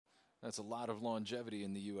That's a lot of longevity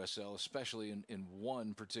in the USL, especially in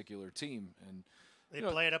one particular team. And they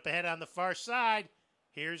play it up ahead on the far side.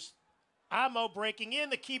 Here's Amo breaking in.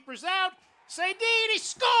 The keeper's out. Saydee, he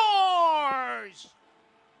scores!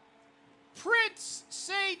 Prince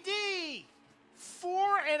Saydee,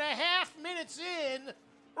 4.5 minutes in,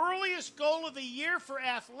 earliest goal of the year for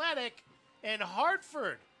Athletic, and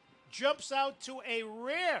Hartford jumps out to a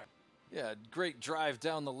rare. Yeah, great drive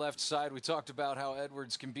down the left side. We talked about how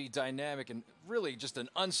Edwards can be dynamic and really just an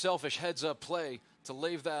unselfish heads-up play to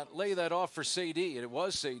lay that off for Saydee, and it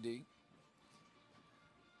was Saydee.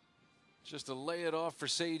 Just to lay it off for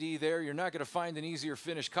Saydee there. You're not going to find an easier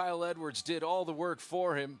finish. Kyle Edwards did all the work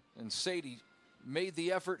for him, and Saydee made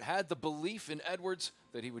the effort, had the belief in Edwards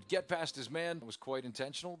that he would get past his man. It was quite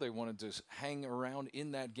intentional. They wanted to hang around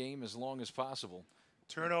in that game as long as possible.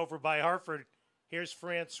 Turnover by Hartford. Here's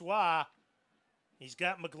François. He's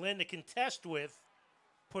got McGlynn to contest with.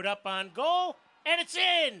 Put up on goal, and it's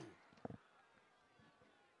in!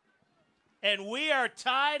 And we are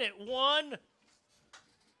tied at 1.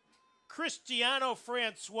 Christiano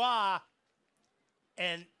François.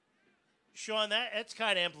 And, Sean, that's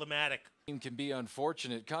kind of emblematic. Can be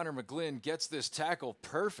unfortunate. Connor McGlynn gets this tackle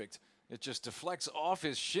perfect. It just deflects off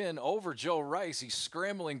his shin over Joe Rice. He's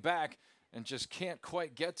scrambling back and just can't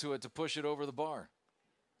quite get to it to push it over the bar.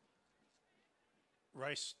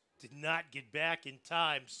 Rice did not get back in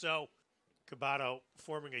time, so Cabato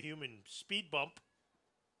forming a human speed bump.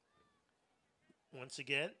 Once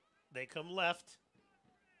again, they come left.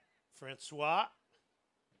 François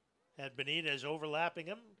had Benitez overlapping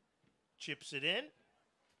him. Chips it in.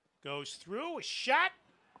 Goes through, a shot,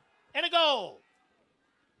 and a goal.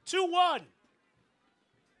 2-1.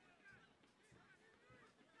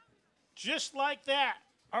 Just like that,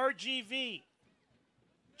 RGV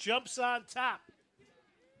jumps on top.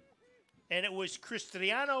 And it was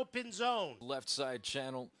Cristiano Pinzón. Left side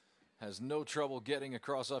channel, has no trouble getting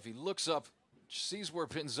across off. He looks up, sees where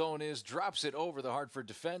Pinzón is, drops it over the Hartford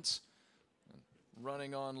defense.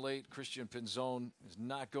 Running on late, Christian Pinzón is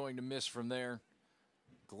not going to miss from there.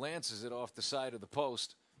 Glances it off the side of the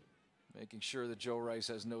post, making sure that Joe Rice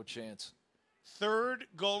has no chance. Third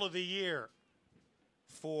goal of the year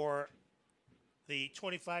for the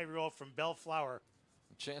 25-year-old from Bellflower.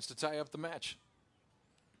 A chance to tie up the match.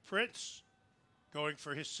 Prince going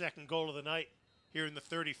for his second goal of the night here in the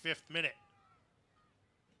 35th minute.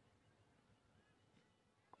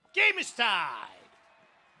 Game is tied.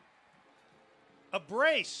 A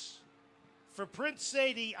brace for Prince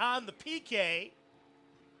Saydee on the PK.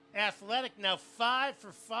 Athletic now 5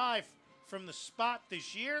 for 5 from the spot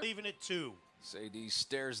this year, leaving it 2. Saydee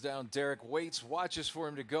stares down Derek, waits, watches for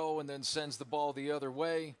him to go, and then sends the ball the other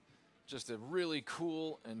way. Just a really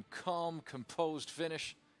cool and calm, composed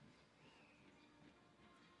finish.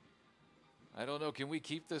 I don't know, can we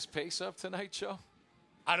keep this pace up tonight, Joe?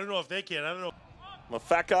 I don't know if they can, I don't know.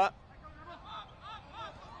 Mafeka.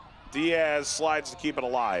 Diaz slides to keep it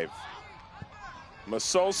alive.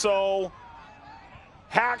 Masoso.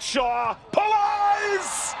 Hackshaw.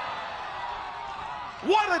 Peláez!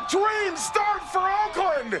 What a dream start for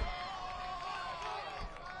Oakland!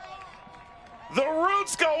 The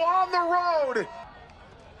Roots go on the road.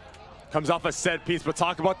 Comes off a set piece, but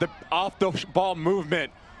talk about the off-the-ball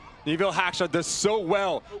movement. Neville Hackshaw does so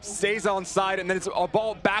well, stays on side, and then it's a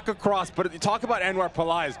ball back across. But you talk about Anuar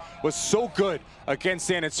Peláez, was so good against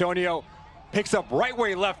San Antonio. Picks up right where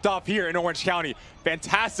he left off here in Orange County.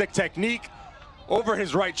 Fantastic technique over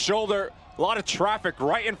his right shoulder. A lot of traffic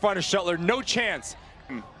right in front of Shuttler, no chance.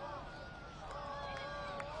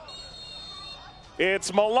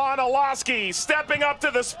 It's Milan Iloski stepping up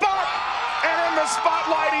to the spot, and in the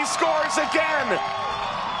spotlight he scores again.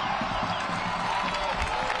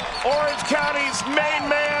 Orange County's main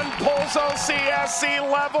man pulls OCSC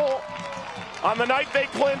level on the night they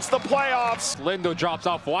clinch the playoffs. Lindo drops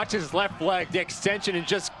off, watches his left leg, the extension, and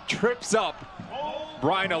just trips up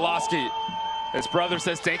Brian Iloski. His brother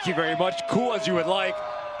says, thank you very much. Cool as you would like.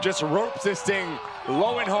 Just ropes this thing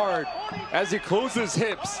low and hard as he closes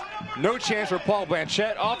hips. No chance for Paul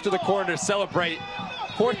Blanchette. Off to the corner to celebrate.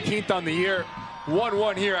 14th on the year.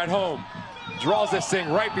 1-1 here at home. Draws this thing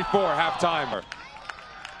right before halftime.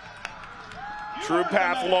 True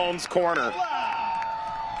Path Loans corner.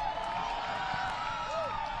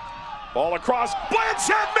 Ball across.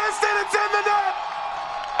 Blanchette missed it. It's in the net.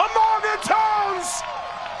 Amang and Towns.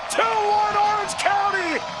 2-1 Orange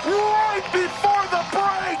County right before the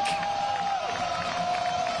break.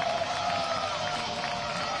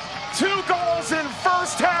 2 goals in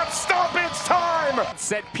first half stoppage time.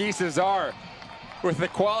 Set pieces are with the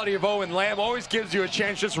quality of Owen Lamb. Always gives you a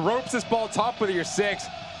chance. Just ropes this ball top of your 6.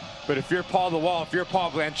 But if you're Paul the Wall, if you're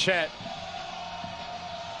Paul Blanchette,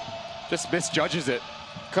 just misjudges it.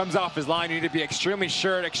 Comes off his line, you need to be extremely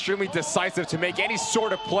sure and extremely decisive to make any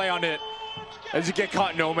sort of play on it. As you get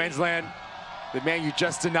caught in no man's land, the man you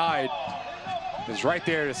just denied is right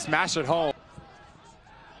there to smash it home.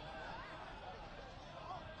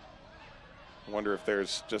 I wonder if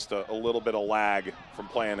there's just a little bit of lag from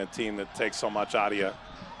playing a team that takes so much out of you.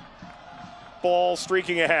 Ball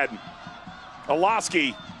streaking ahead.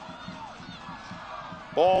 Iloski.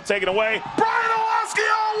 Ball taken away. Brian Iloski,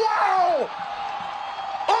 oh wow!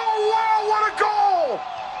 Oh wow, what a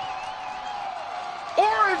goal!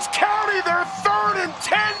 Orange County, their third in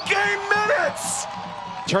 10 game minutes!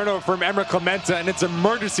 Turnover from Emmer Clementa, and it's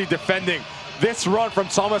emergency defending. This run from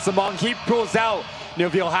Thomas Amang, he pulls out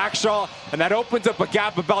Neville Hackshaw, and that opens up a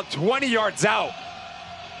gap about 20 yards out.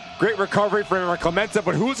 Great recovery from Emmer Clementa,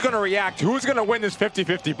 but who's going to react? Who's going to win this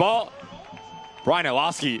 50-50 ball? Brian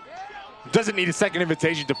Iloski doesn't need a second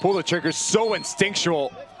invitation to pull the trigger, so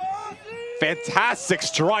instinctual. Fantastic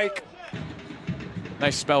strike.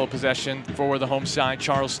 Nice spell of possession for the home side,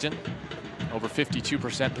 Charleston. Over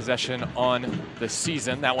 52% possession on the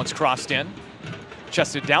season. That one's crossed in.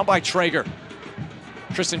 Chested down by Traeger.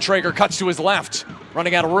 Tristan Traeger cuts to his left.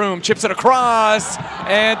 Running out of room, chips it across,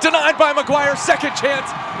 and denied by McGuire. Second chance,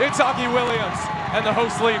 it's Augie Williams, and the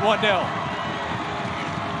hosts lead 1-0.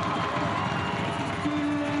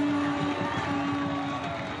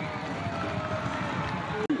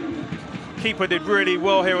 Keeper did really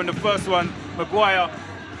well here on the first one. McGuire,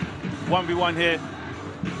 1v1 here.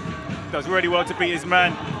 Does really well to beat his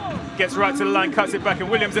man. Gets right to the line, cuts it back, and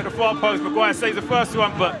Williams at the far post. McGuire saves the first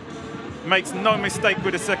one, but makes no mistake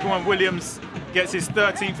with the second one. Williams gets his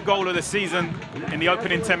 13th goal of the season in the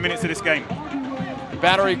opening 10 minutes of this game.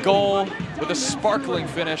 Battery goal with a sparkling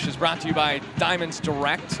finish is brought to you by Diamonds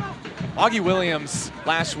Direct. Augie Williams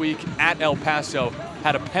last week at El Paso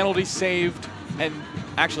had a penalty saved and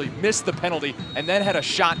actually missed the penalty and then had a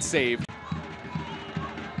shot saved.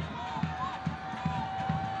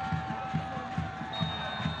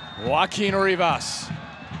 Joaquín Rivas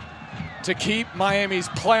to keep Miami's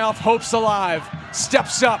playoff hopes alive,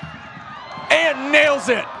 steps up and nails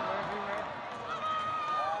it.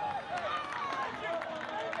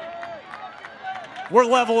 We're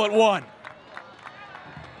level at 1.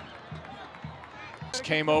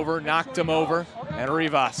 Came over, knocked him over, and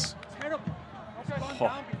Rivas.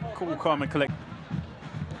 Oh, cool, calm, and collect.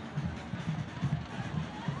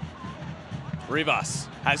 Rivas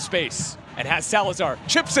has space and has Salazar,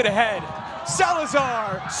 chips it ahead.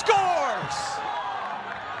 Salazar scores!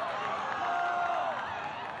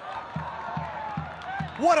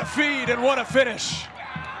 What a feed and what a finish.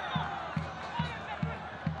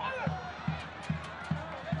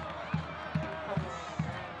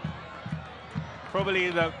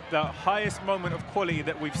 Probably the highest moment of quality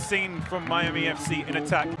that we've seen from Miami FC in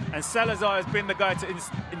attack. And Salazar has been the guy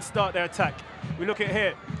to start their attack. We look at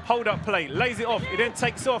here, hold up play, lays it off, he then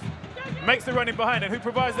takes off, makes the run in behind, and who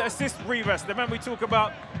provides the assist? Rivas, the man we talk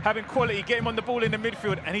about having quality, get him on the ball in the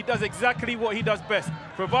midfield, and he does exactly what he does best.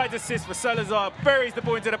 Provides assist for Salazar, buries the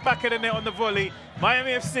ball into the back of the net on the volley.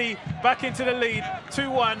 Miami FC back into the lead,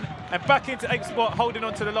 2-1, and back into 8th spot, holding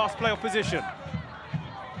on to the last playoff position.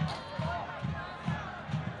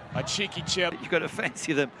 A cheeky chip. You've got to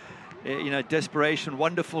fancy them. You know, desperation,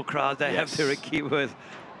 wonderful crowd they have there at Keyworth.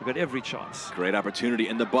 We've got every chance. Great opportunity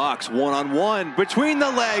in the box, one-on-one, between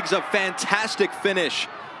the legs, a fantastic finish.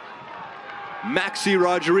 Maxi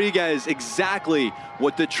Rodriguez, exactly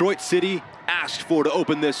what Detroit City asked for to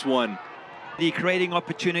open this one. Creating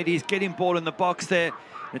opportunities, getting ball in the box there.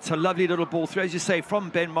 It's a lovely little ball through, as you say, from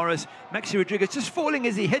Ben Morris. Maxi Rodriguez just falling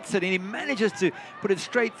as he hits it, and he manages to put it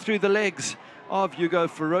straight through the legs of Hugo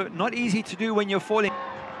Ferreau. Not easy to do when you're falling.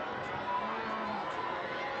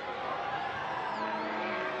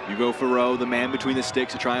 Hugo Ferreau, the man between the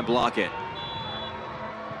sticks to try and block it.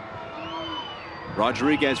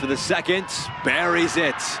 Rodriguez for the second, buries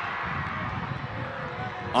it.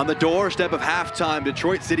 On the doorstep of halftime,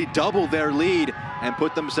 Detroit City doubled their lead and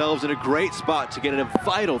put themselves in a great spot to get a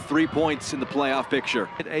vital 3 points in the playoff picture.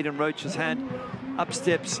 Aiden Roach's hand, up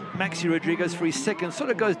steps Maxi Rodriguez for his second, sort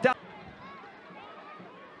of goes down.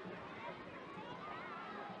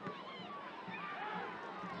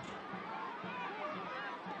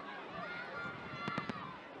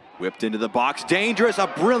 Whipped into the box, dangerous, a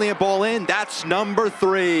brilliant ball in, that's number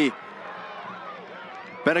 3.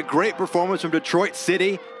 Been a great performance from Detroit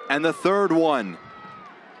City, and the third one.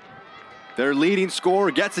 Their leading scorer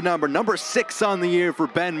gets a number 6 on the year for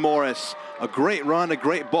Ben Morris. A great run, a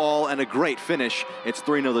great ball, and a great finish. It's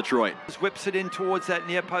 3-0 Detroit. Whips it in towards that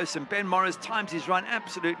near post, and Ben Morris times his run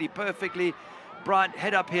absolutely perfectly. Bright,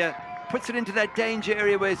 head up here, puts it into that danger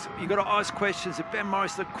area where you've got to ask questions. And Ben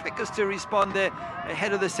Morris, the quickest to respond there,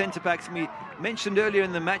 ahead of the centre-backs. And we mentioned earlier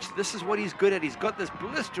in the match, this is what he's good at. He's got this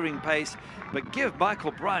blistering pace, but give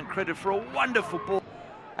Michael Bryant credit for a wonderful ball.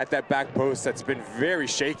 At that back post that's been very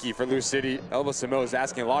shaky for Lou City. Elvis Samoa is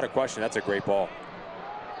asking a lot of questions. That's a great ball.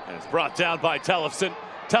 And it's brought down by Thellufsen.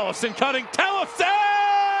 Thellufsen cutting. Thellufsen!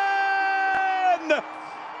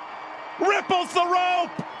 Ripples the rope.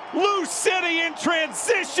 Lou City in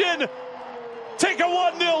transition. Take a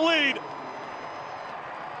 1-0 lead.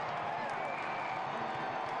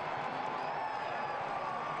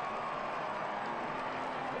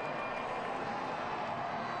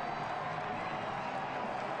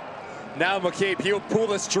 Now McCabe, he'll pull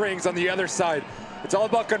the strings on the other side. It's all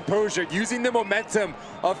about composure, using the momentum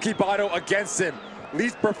of Kibato against him.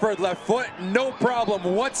 Least preferred left foot, no problem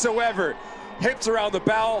whatsoever. Hips around the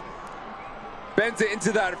bow, bends it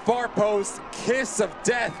into that far post. Kiss of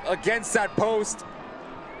death against that post.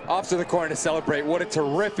 Off to the corner to celebrate. What a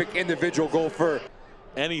terrific individual goal for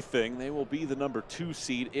anything. They will be the number 2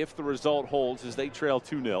 seed if the result holds as they trail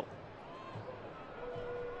 2-0.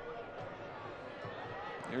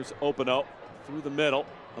 Here's Openo through the middle.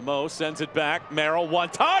 Amo sends it back. Merrill, one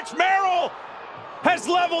touch. Merrill has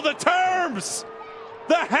leveled the terms.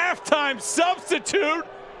 The halftime substitute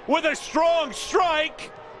with a strong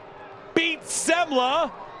strike beats Semla,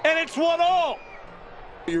 and it's 1-0.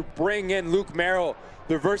 You bring in Luke Merrill,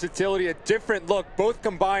 the versatility, a different look, both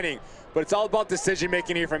combining. But it's all about decision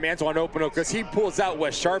making here from Antoine Openo, because he pulls out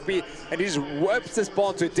with Sharpie and he just whips this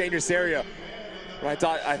ball into a dangerous area. I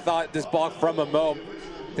thought this ball from Amo,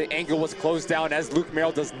 the angle was closed down as Luke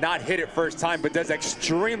Merrill does not hit it first time, but does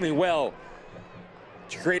extremely well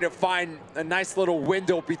to find a nice little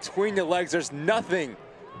window between the legs. There's nothing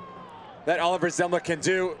that Oliver Semla can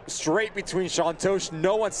do. Straight between Shantosh,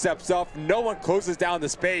 no one steps up, no one closes down the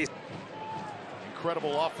space.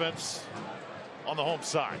 Incredible offense on the home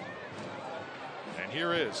side. And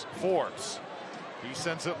here is Forbes. He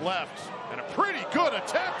sends it left, and a pretty good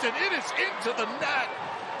attempt, and it is into the net.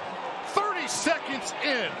 30 seconds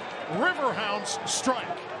in, Riverhounds strike.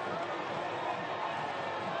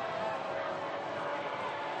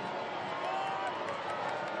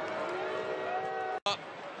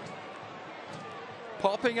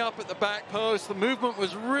 Popping up at the back post. The movement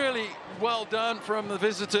was really well done from the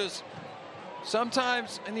visitors.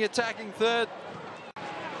 Sometimes in the attacking third.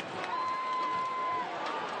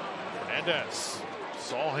 Hernandez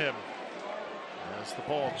saw him as the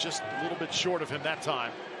ball just a little bit short of him that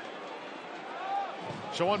time.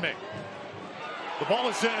 Showing me. The ball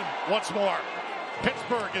is in once more.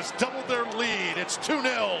 Pittsburgh has doubled their lead. It's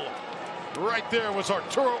 2-0. Right there was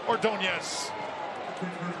Arturo Ordonez.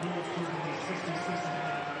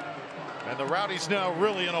 And the Rowdies now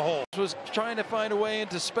really in a hole. Was trying to find a way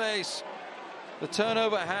into space. The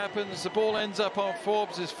turnover happens. The ball ends up on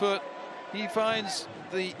Forbes' foot. He finds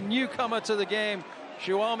the newcomer to the game,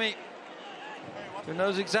 Shuami, who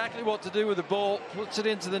knows exactly what to do with the ball. Puts it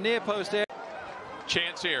into the near post area.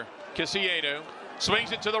 Chance here. Casiedo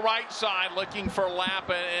swings it to the right side, looking for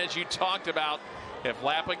Lapa. As you talked about, if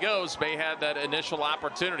Lapa goes, may have that initial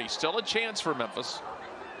opportunity. Still a chance for Memphis.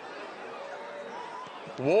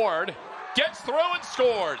 Ward gets through and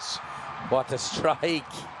scores. What a strike.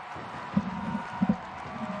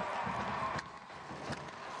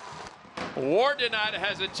 Ward did not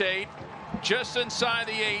hesitate. Just inside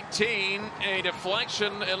the 18, a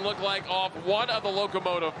deflection, it looked like off one of the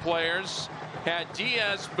Locomotive players. Had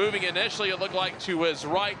Diaz moving initially, it looked like to his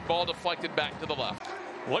right, ball deflected back to the left.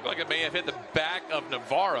 Looked like it may have hit the back of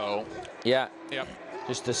Navarro. Yeah, yep.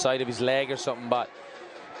 Just the side of his leg or something, but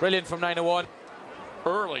brilliant from 9-1.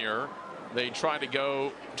 Earlier, they tried to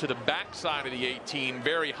go to the back side of the 18,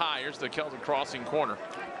 very high. Here's the Kelton crossing corner.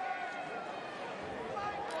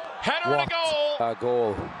 Header and a goal. A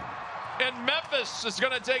goal. And Memphis is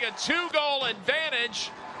going to take a 2-goal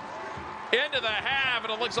advantage into the half,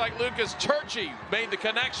 and it looks like Lucas Turci made the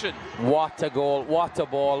connection. What a goal, what a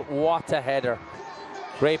ball, what a header.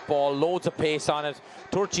 Great ball, loads of pace on it.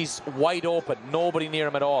 Turci's wide open, nobody near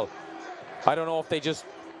him at all. I don't know if they just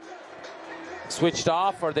switched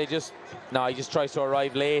off or they just, no, he just tries to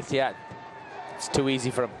arrive late. Yeah, it's too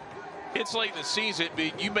easy for him. It's late in the season,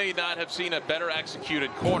 but you may not have seen a better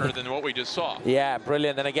executed corner than what we just saw. Yeah,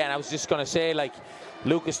 brilliant. And again, I was just going to say, like,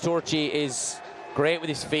 Lucas Turci is great with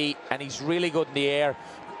his feet and he's really good in the air.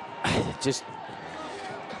 Just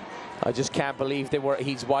I just can't believe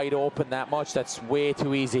he's wide open that much. That's way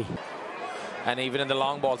too easy. And even in the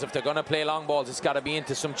long balls, if they're going to play long balls, it's got to be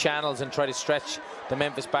into some channels and try to stretch the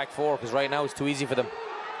Memphis back four, because right now it's too easy for them.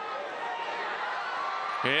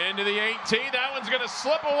 Into the 18, that one's going to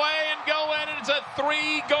slip away and go in, and it's a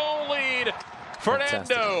 3-goal lead.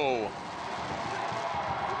 Fernando.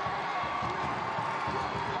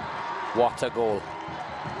 What a goal.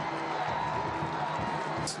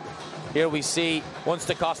 Here we see, once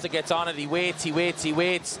DaCosta gets on it, he waits,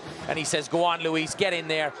 and he says, go on, Luiz, get in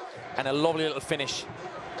there. And a lovely little finish.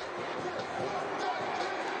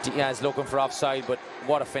 Diaz looking for offside, but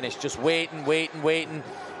what a finish. Just waiting.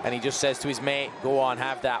 And he just says to his mate, go on,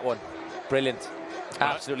 have that one. Brilliant.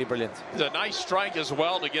 Absolutely brilliant. It's a nice strike as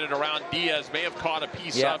well to get it around Diaz. May have caught a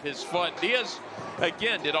piece of his foot. Diaz,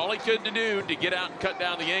 again, did all he could to do to get out and cut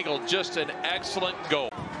down the angle. Just an excellent goal.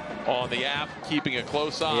 On the app, keeping a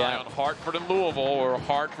close eye on Hartford and Louisville, or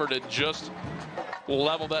Hartford to just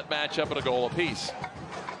level that matchup at a goal apiece.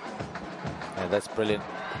 Yeah, that's brilliant.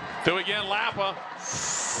 Two again, Lapa.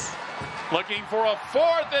 Looking for a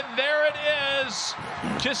fourth, and there it is.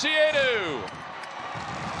 Kisiedu.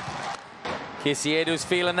 Kisiedu's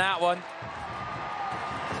feeling that one.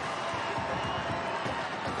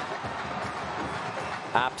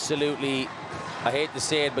 Absolutely, I hate to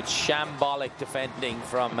say it, but shambolic defending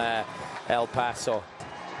from El Paso.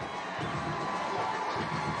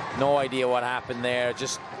 No idea what happened there.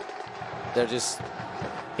 They're just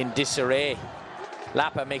in disarray.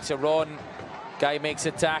 Lapa makes a run, guy makes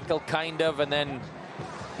a tackle, kind of, and then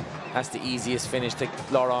that's the easiest finish that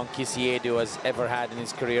Laurent Kisiedu has ever had in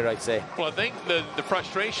his career, I'd say. Well, I think the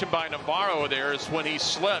frustration by Navarro there is when he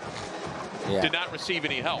slipped, did not receive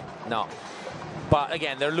any help. No. But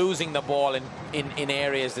again, they're losing the ball in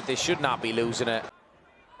areas that they should not be losing it.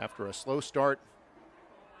 After a slow start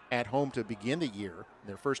at home to begin the year,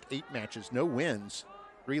 their first 8 matches, no wins,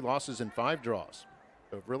 3 losses and 5 draws.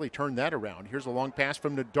 So have really turned that around. Here's a long pass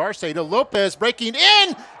from Nadarce to Lopez, breaking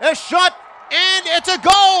in, a shot, and it's a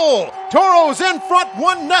goal! Toros in front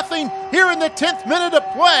 1-0 here in the 10th minute of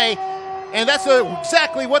play. And that's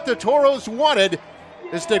exactly what the Toros wanted,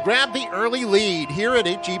 is to grab the early lead here at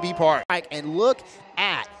HEB Park. And look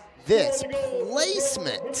at this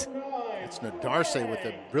placement. It's Nadarce with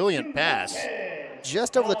a brilliant pass.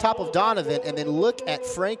 Just over the top of Donovan, and then look at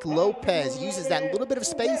Frank Lopez. Uses that little bit of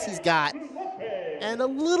space he's got and a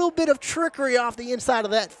little bit of trickery off the inside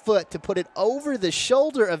of that foot to put it over the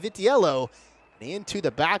shoulder of Vitiello and into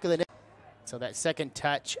the back of the net. So that second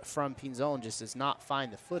touch from Pinzón just does not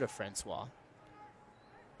find the foot of François.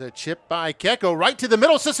 The chip by Keko right to the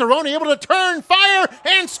middle. Cicerone able to turn, fire,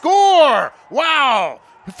 and score. Wow.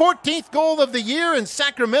 14th goal of the year, and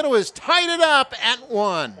Sacramento has tied it up at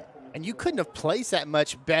 1. And you couldn't have placed that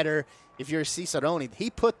much better if you're Cicerone.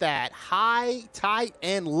 He put that high, tight,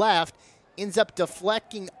 and left. Ends up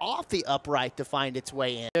deflecting off the upright to find its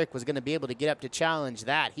way in. Eric was going to be able to get up to challenge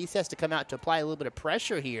that. He has to come out to apply a little bit of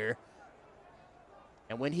pressure here.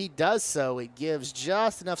 And when he does so, it gives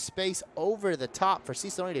just enough space over the top for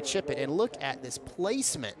Cicerone to chip it. And look at this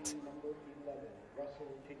placement.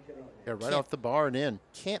 Yeah, right off the bar and in.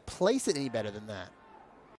 Can't place it any better than that.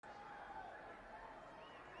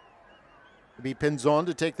 It'll be Pinzón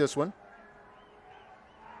to take this one.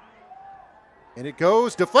 And it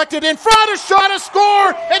goes, deflected in front, a shot, a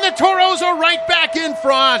score, and the Toros are right back in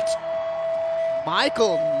front.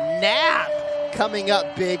 Michael Knapp coming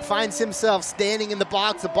up big, finds himself standing in the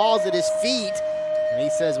box, the ball's at his feet, and he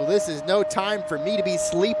says, well, this is no time for me to be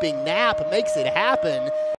sleeping. Knapp makes it happen.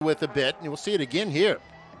 With a bit, and we'll see it again here.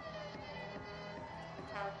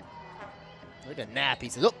 Look at Knapp, he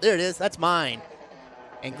says, oh, there it is, that's mine.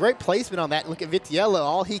 And great placement on that. Look at Vitiello,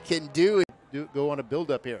 all he can do is go on a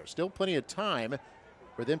build-up here. Still plenty of time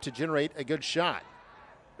for them to generate a good shot.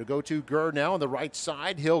 To go to Gurr now on the right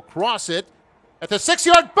side. He'll cross it at the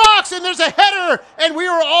 6-yard box, and there's a header, and we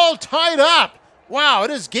are all tied up. Wow,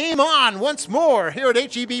 it is game on once more here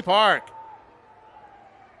at HEB Park.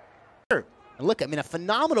 And look, I mean, a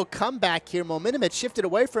phenomenal comeback here. Momentum had shifted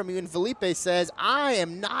away from you, and Felipe says, I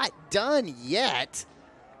am not done yet.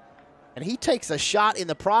 And he takes a shot in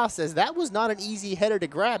the process. That was not an easy header to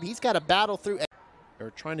grab. He's got to battle through.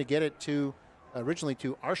 They're trying to get it to, originally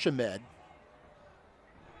to Archimed.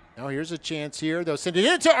 Now here's a chance here. They'll send it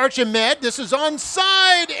into Archimed. This is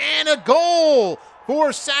onside, and a goal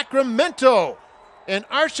for Sacramento. And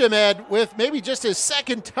Archimed, with maybe just his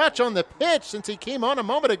second touch on the pitch since he came on a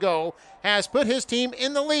moment ago, has put his team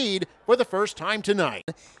in the lead for the first time tonight.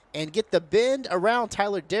 And get the bend around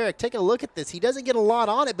Tyler Derrick. Take a look at this. He doesn't get a lot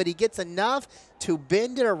on it, but he gets enough to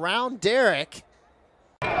bend it around Derrick.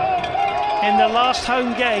 in the last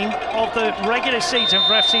home game of the regular season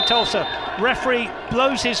for FC Tulsa. Referee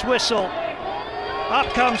blows his whistle. Up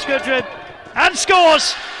comes Gudrun and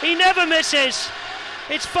scores. He never misses.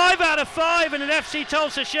 It's 5 out of 5 in an FC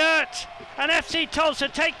Tulsa shirt. And FC Tulsa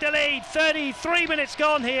take the lead. 33 minutes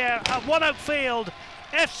gone here at One Oak Field.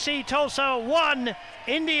 FC Tulsa 1,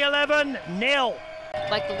 Indy 11 0.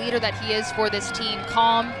 Like the leader that he is for this team,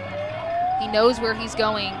 calm. He knows where he's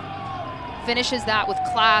going. Finishes that with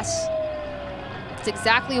class. It's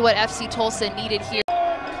exactly what FC Tulsa needed here.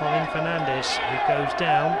 Colin Fernandez, who goes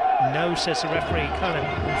down. No, says the referee. Kind of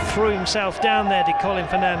threw himself down there, did Colin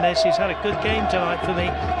Fernandez. He's had a good game tonight for me.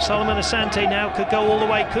 Solomon Asante now could go all the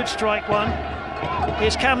way, could strike one.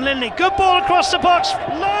 Here's Cam Lindley. Good ball across the box.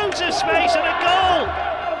 Loads of space and a goal.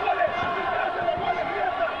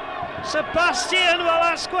 Sebastian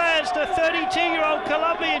Velasquez, the 32-year-old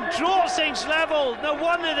Colombian, draws things level. No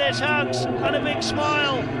wonder there's hugs and a big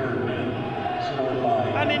smile.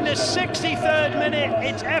 And in the 63rd minute,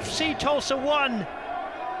 it's FC Tulsa 1,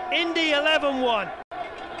 Indy 11 1.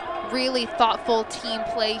 Really thoughtful team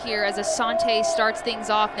play here as Asante starts things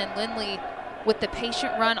off, and Lindley with the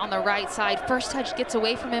patient run on the right side. First touch gets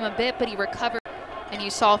away from him a bit, but he recovered. And you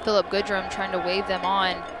saw Philip Goodrum trying to wave them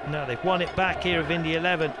on. No, they've won it back here of Indy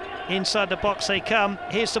 11. Inside the box they come.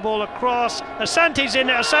 Here's the ball across. Asante's in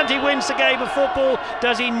there. Asante wins the game of football.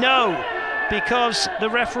 Does he? No, because the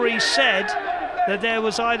referee said that there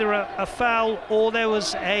was either a foul or there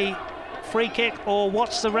was a free kick, or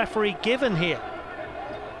what's the referee given here?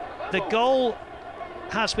 The goal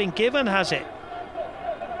has been given, has it?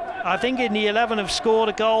 I think Indy 11 have scored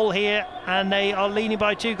a goal here, and they are leading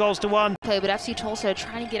by 2-1. Play, but FC Tulsa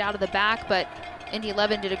trying to get out of the back, but Indy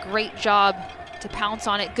 11 did a great job to pounce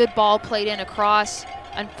on it. Good ball played in across.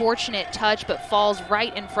 Unfortunate touch, but falls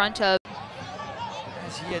right in front of.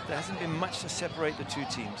 As yet, there hasn't been much to separate the two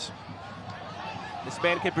teams. This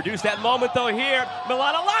man can produce that moment, though, here.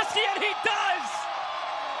 Milan Iloski, and he does!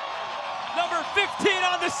 Number 15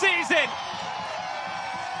 on the season.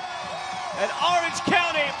 And Orange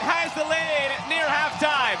County has the lead near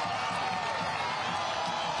halftime.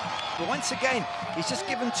 But once again, he's just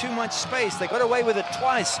given too much space. They got away with it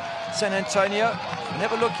twice, San Antonio. And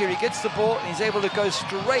have a look here, he gets the ball and he's able to go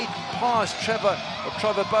straight past Trevor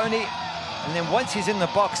Boney. And then once he's in the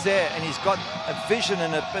box there and he's got a vision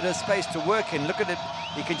and a bit of space to work in, look at it,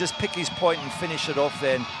 he can just pick his point and finish it off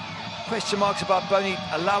then. Question marks about Boney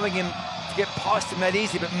allowing him to get past him that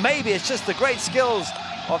easy, but maybe it's just the great skills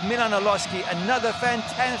of Milan Iloski. Another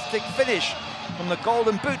fantastic finish from the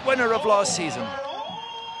Golden Boot winner of last season.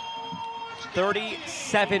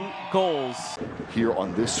 37 goals. Here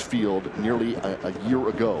on this field nearly a year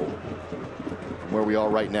ago, from where we are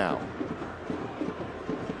right now.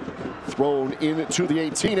 Thrown into the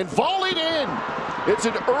 18 and volleyed in. It's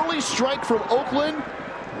an early strike from Oakland.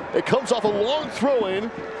 It comes off a long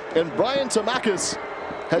throw-in, and Brian Tamakis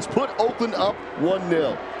has put Oakland up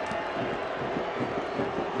 1-0.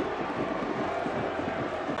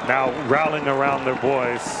 Now rallying around their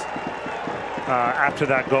boys after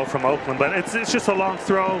that goal from Oakland, but it's just a long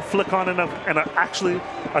throw, flick on, and actually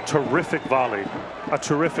a terrific volley. A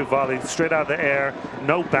terrific volley, straight out of the air,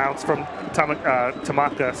 no bounce from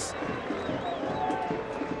Tamakis,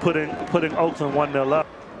 putting Oakland 1-0 up.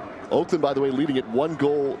 Oakland, by the way, leading it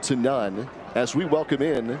 1-0 as we welcome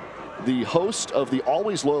in the host of the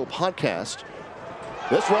Always Loyal podcast.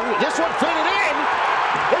 This one faded in.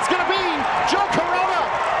 It's going to be Joe Corona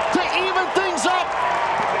to even things up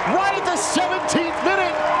right at the 17th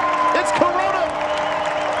minute. It's Corona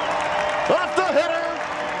off the header.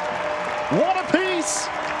 What a piece.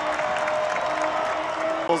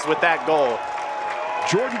 With that goal.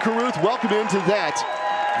 Jordan Caruth, welcome into that.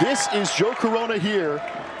 This is Joe Corona here,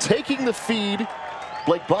 taking the feed.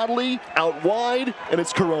 Blake Bodley out wide, and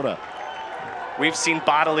it's Corona. We've seen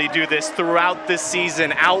Bodley do this throughout this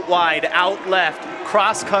season. Out wide, out left.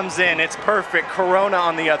 Cross comes in. It's perfect. Corona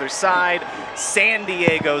on the other side. San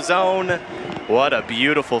Diego zone. What a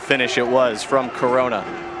beautiful finish it was from Corona.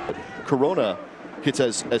 Corona hits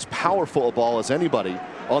as powerful a ball as anybody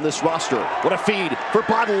on this roster. What a feed for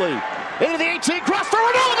Bodley. Into the 18, cross for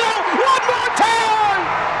Ronaldo. One more time!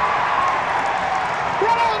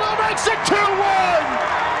 Ronaldo makes it 2-1!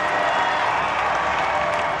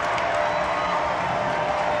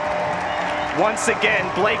 Once again,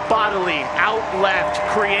 Blake Bodley out left,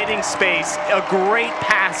 creating space. A great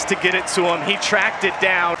pass to get it to him. He tracked it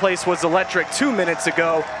down. Place was electric 2 minutes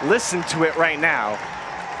ago. Listen to it right now.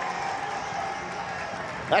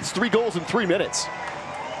 That's 3 goals in 3 minutes.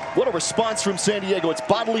 What a response from San Diego. It's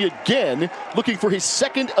Bodley again, looking for his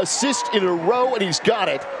second assist in a row, and he's got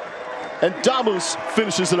it. And Damus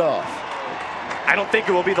finishes it off. I don't think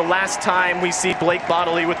it will be the last time we see Blake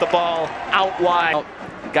Bodley with the ball out wide.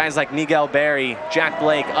 Guys like Miguel Berry, Jack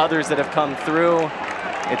Blake, others that have come through.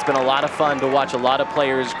 It's been a lot of fun to watch a lot of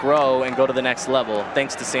players grow and go to the next level,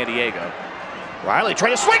 thanks to San Diego. Riley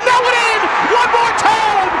trying to swing that one in! One more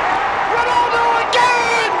time! Ronaldo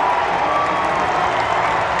again!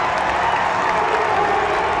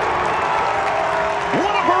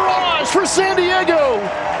 What a barrage for San Diego!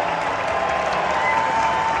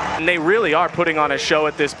 And they really are putting on a show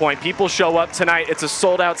at this point. People show up tonight. It's a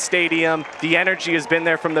sold-out stadium. The energy has been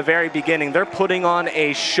there from the very beginning. They're putting on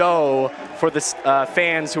a show for the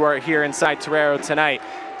fans who are here inside Torero tonight.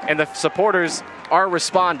 And the supporters are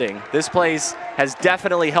responding. This place has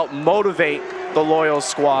definitely helped motivate the Loyal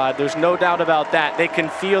squad. There's no doubt about that. They can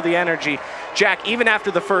feel the energy. Jack, even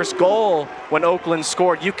after the first goal, when Oakland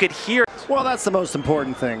scored, you could hear. Well, that's the most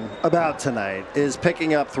important thing about tonight, is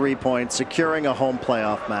picking up 3 points, securing a home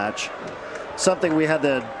playoff match. Something we had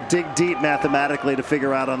to dig deep mathematically to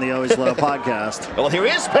figure out on the Always Low podcast. Well, here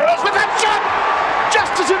is Peláez with that shot!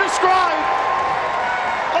 Just as you described!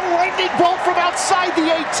 A lightning bolt from outside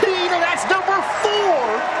the 18, and that's number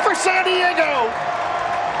 4 for San Diego!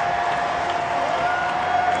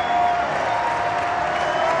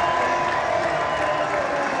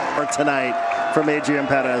 Tonight from Adrian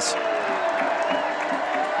Perez.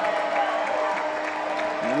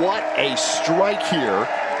 What a strike here.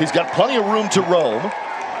 He's got plenty of room to roam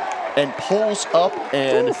and pulls up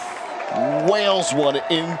and whales one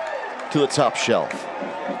into the top shelf.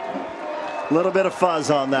 A little bit of fuzz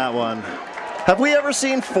on that one. Have we ever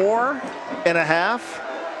seen 4.5?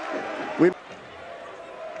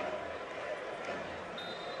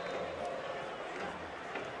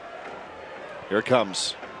 Here it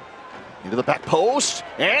comes. Into the back post,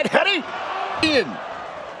 and heading in.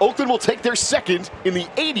 Oakland will take their second in the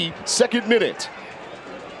 82nd minute.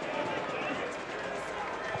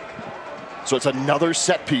 So it's another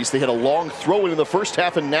set piece. They had a long throw in the first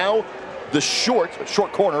half, and now the short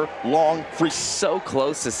corner, long free. So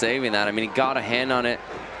close to saving that. I mean, he got a hand on it.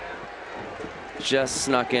 Just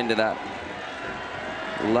snuck into that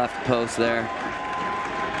left post there.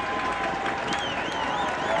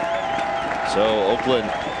 So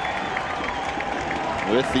Oakland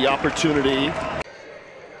with the opportunity.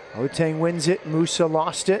 Oteng wins it, Musa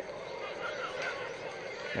lost it.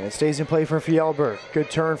 And it stays in play for Fjellberg.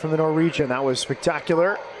 Good turn from the Norwegian, that was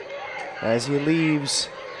spectacular. As he leaves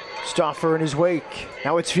Stoffer in his wake.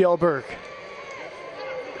 Now it's Fjellberg.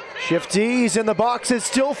 Shifty's in the box, it's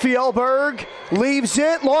still Fjellberg. Leaves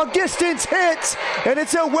it, long distance hit. And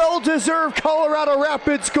it's a well-deserved Colorado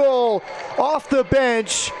Rapids goal off the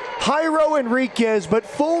bench. Jairo Henriquez, but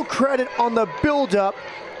full credit on the build-up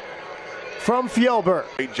from Fjellberg.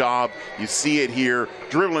 Great job. You see it here,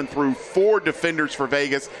 dribbling through 4 defenders for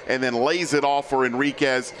Vegas and then lays it off for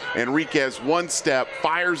Henriquez. Henriquez, one step,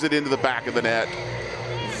 fires it into the back of the net.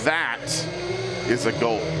 That is a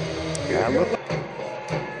goal. Yeah, look.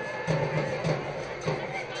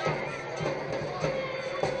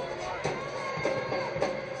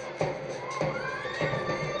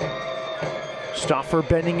 Stoffer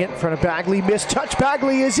bending it in front of Bagley. Missed touch.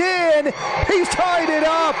 Bagley is in. He's tied it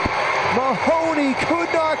up. Mahoney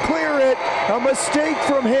could not clear it. A mistake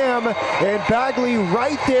from him. And Bagley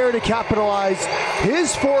right there to capitalize.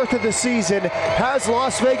 His 4th of the season has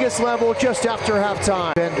Las Vegas level just after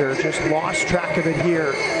halftime. Bender just lost track of it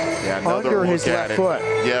here. Yeah, under his left foot.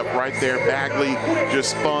 Yep, right there. Bagley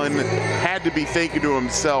just spun. Had to be thinking to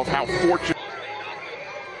himself how fortunate.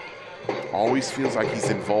 Always feels like he's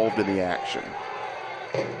involved in the action.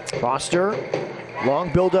 Foster,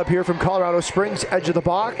 long build up here from Colorado Springs, edge of the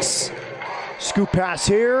box. Scoop pass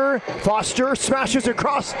here. Foster smashes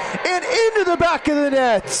across and into the back of the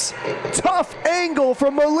nets. Tough angle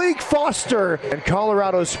from Malik Foster. And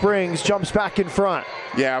Colorado Springs jumps back in front.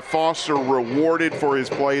 Yeah, Foster rewarded for his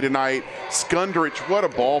play tonight. Skundrich, what a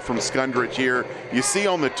ball from Skundrich here. You see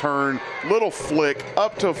on the turn, little flick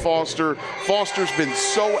up to Foster. Foster's been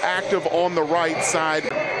so active on the right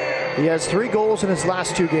side. He has 3 goals in his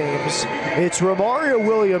last 2 games. It's Romario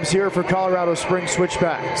Williams here for Colorado Springs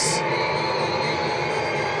Switchbacks.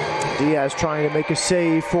 Diaz trying to make a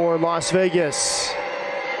save for Las Vegas.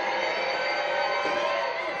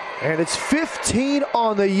 And it's 15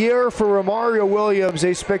 on the year for Romario Williams,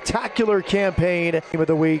 a spectacular campaign of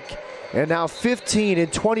the week. And now 15 in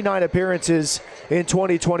 29 appearances in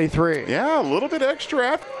 2023. Yeah, a little bit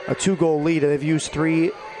extra. A 2-goal lead, and they've used 3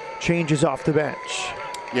 changes off the bench.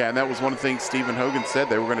 Yeah, and that was one of the things Stephen Hogan said.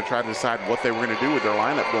 They were going to try to decide what they were going to do with their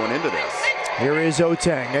lineup going into this. Here is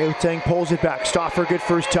Oteng. Oteng pulls it back. Stauffer, good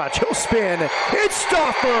first touch. He'll spin. It's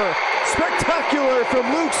Stauffer! Spectacular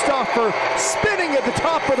from Luke Stauffer, spinning at the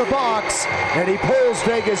top of the box, and he pulls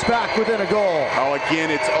Vegas back within a goal. Oh,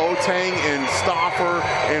 again, it's Oteng and Stauffer,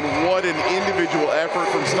 and what an individual effort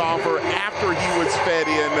from Stauffer after he was fed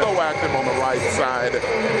in. So active on the right side.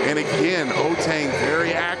 And again, Oteng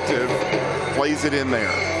very active, plays it in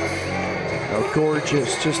there. Oh,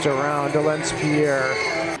 gorgeous, just around Lens-Pierre.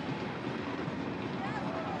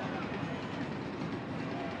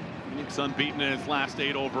 Phoenix unbeaten in its last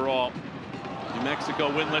 8 overall. New Mexico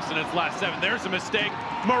winless in its last 7. There's a mistake.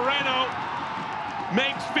 Moreno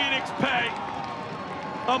makes Phoenix pay.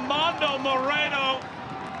 Amando Moreno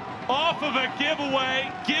off of a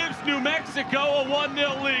giveaway gives New Mexico a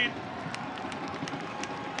 1-0 lead.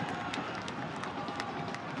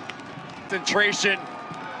 Concentration.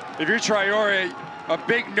 If you're Traore, a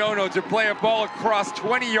big no-no to play a ball across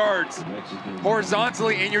 20 yards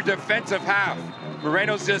horizontally in your defensive half.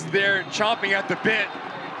 Moreno's just there chomping at the bit.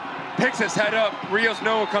 Picks his head up. Rios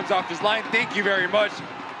Noah comes off his line. Thank you very much.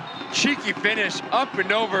 Cheeky finish, up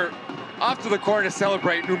and over, off to the corner to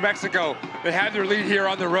celebrate. New Mexico, they have their lead here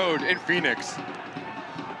on the road in Phoenix.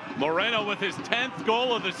 Moreno with his 10th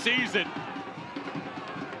goal of the season.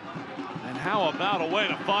 And how about a way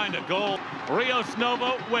to find a goal? Rios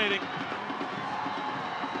Novo waiting.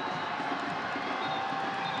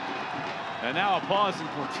 And now a pause and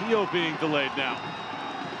Portillo being delayed now.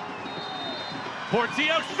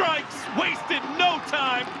 Portillo strikes, wasted no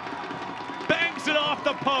time. Bangs it off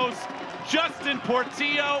the post. Justin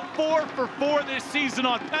Portillo, 4 for 4 this season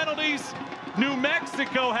on penalties. New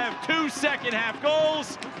Mexico have 2 second-half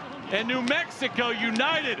goals. And New Mexico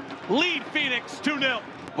United lead Phoenix 2-0.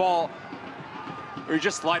 Ball, or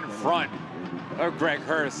just slide in front of Greg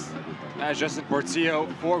Hurst. As Justin Portillo,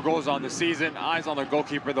 4 goals on the season, eyes on the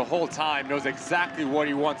goalkeeper the whole time, knows exactly what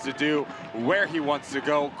he wants to do, where he wants to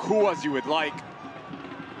go, cool as you would like.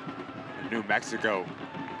 And New Mexico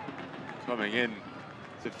coming in.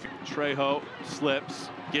 Trejo slips,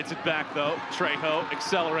 gets it back though. Trejo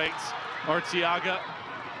accelerates. Arteaga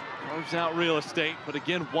carves out real estate, but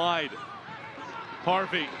again wide.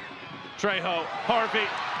 Harvey, Trejo, Harvey,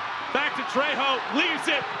 back to Trejo, leaves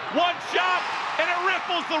it, 1 shot, and it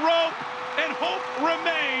ripples the rope, and hope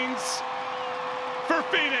remains for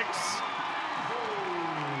Phoenix.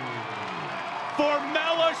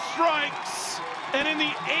 Formella strikes, and in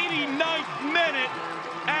the 89th minute,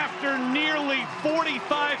 after nearly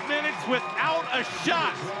 45 minutes without a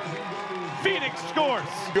shot, Phoenix scores.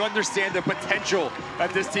 You understand the potential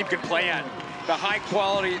that this team can play at. The high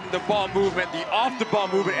quality, the ball movement, the off the ball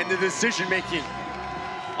movement, and the decision making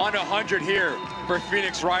on 100 here for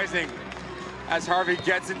Phoenix Rising. As Harvey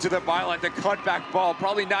gets into the byline, the cutback ball,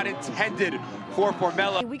 probably not intended for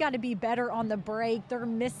Formella. We got to be better on the break. They're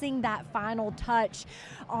missing that final touch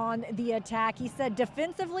on the attack. He said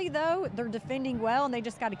defensively, though, they're defending well, and they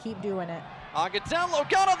just got to keep doing it. Agudelo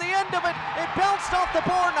got on the end of it. It bounced off the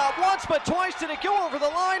bar not once, but twice. Did it go over the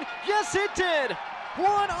line? Yes, it did.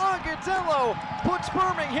 Juan Agudelo puts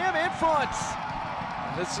Birmingham in front.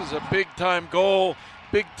 This is a big-time goal,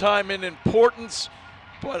 big time in importance,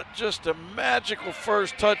 but just a magical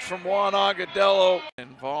first touch from Juan Agudelo.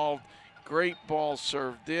 Involved, great ball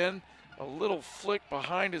served in, a little flick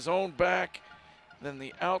behind his own back, then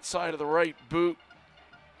the outside of the right boot.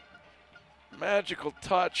 Magical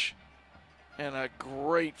touch and a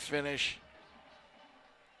great finish.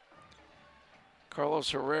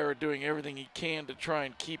 Carlos Herrera doing everything he can to try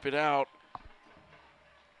and keep it out.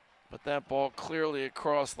 But that ball clearly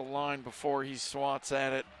across the line before he swats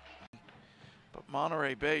at it. But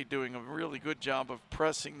Monterey Bay doing a really good job of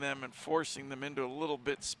pressing them and forcing them into a little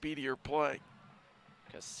bit speedier play.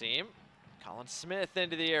 Kasim, Colin Smith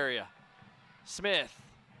into the area. Smith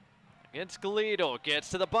against Galido, gets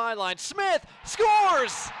to the byline. Smith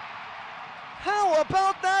scores! How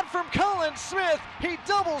about that from Colin Smith? He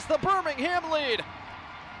doubles the Birmingham lead.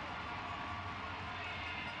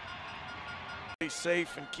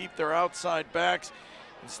 Safe and keep their outside backs.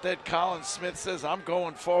 Instead, Colin Smith says, I'm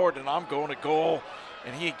going forward and I'm going to goal.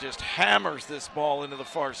 And he just hammers this ball into the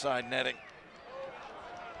far side netting.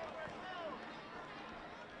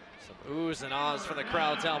 Some oohs and ahs from the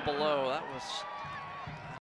crowd down below. That was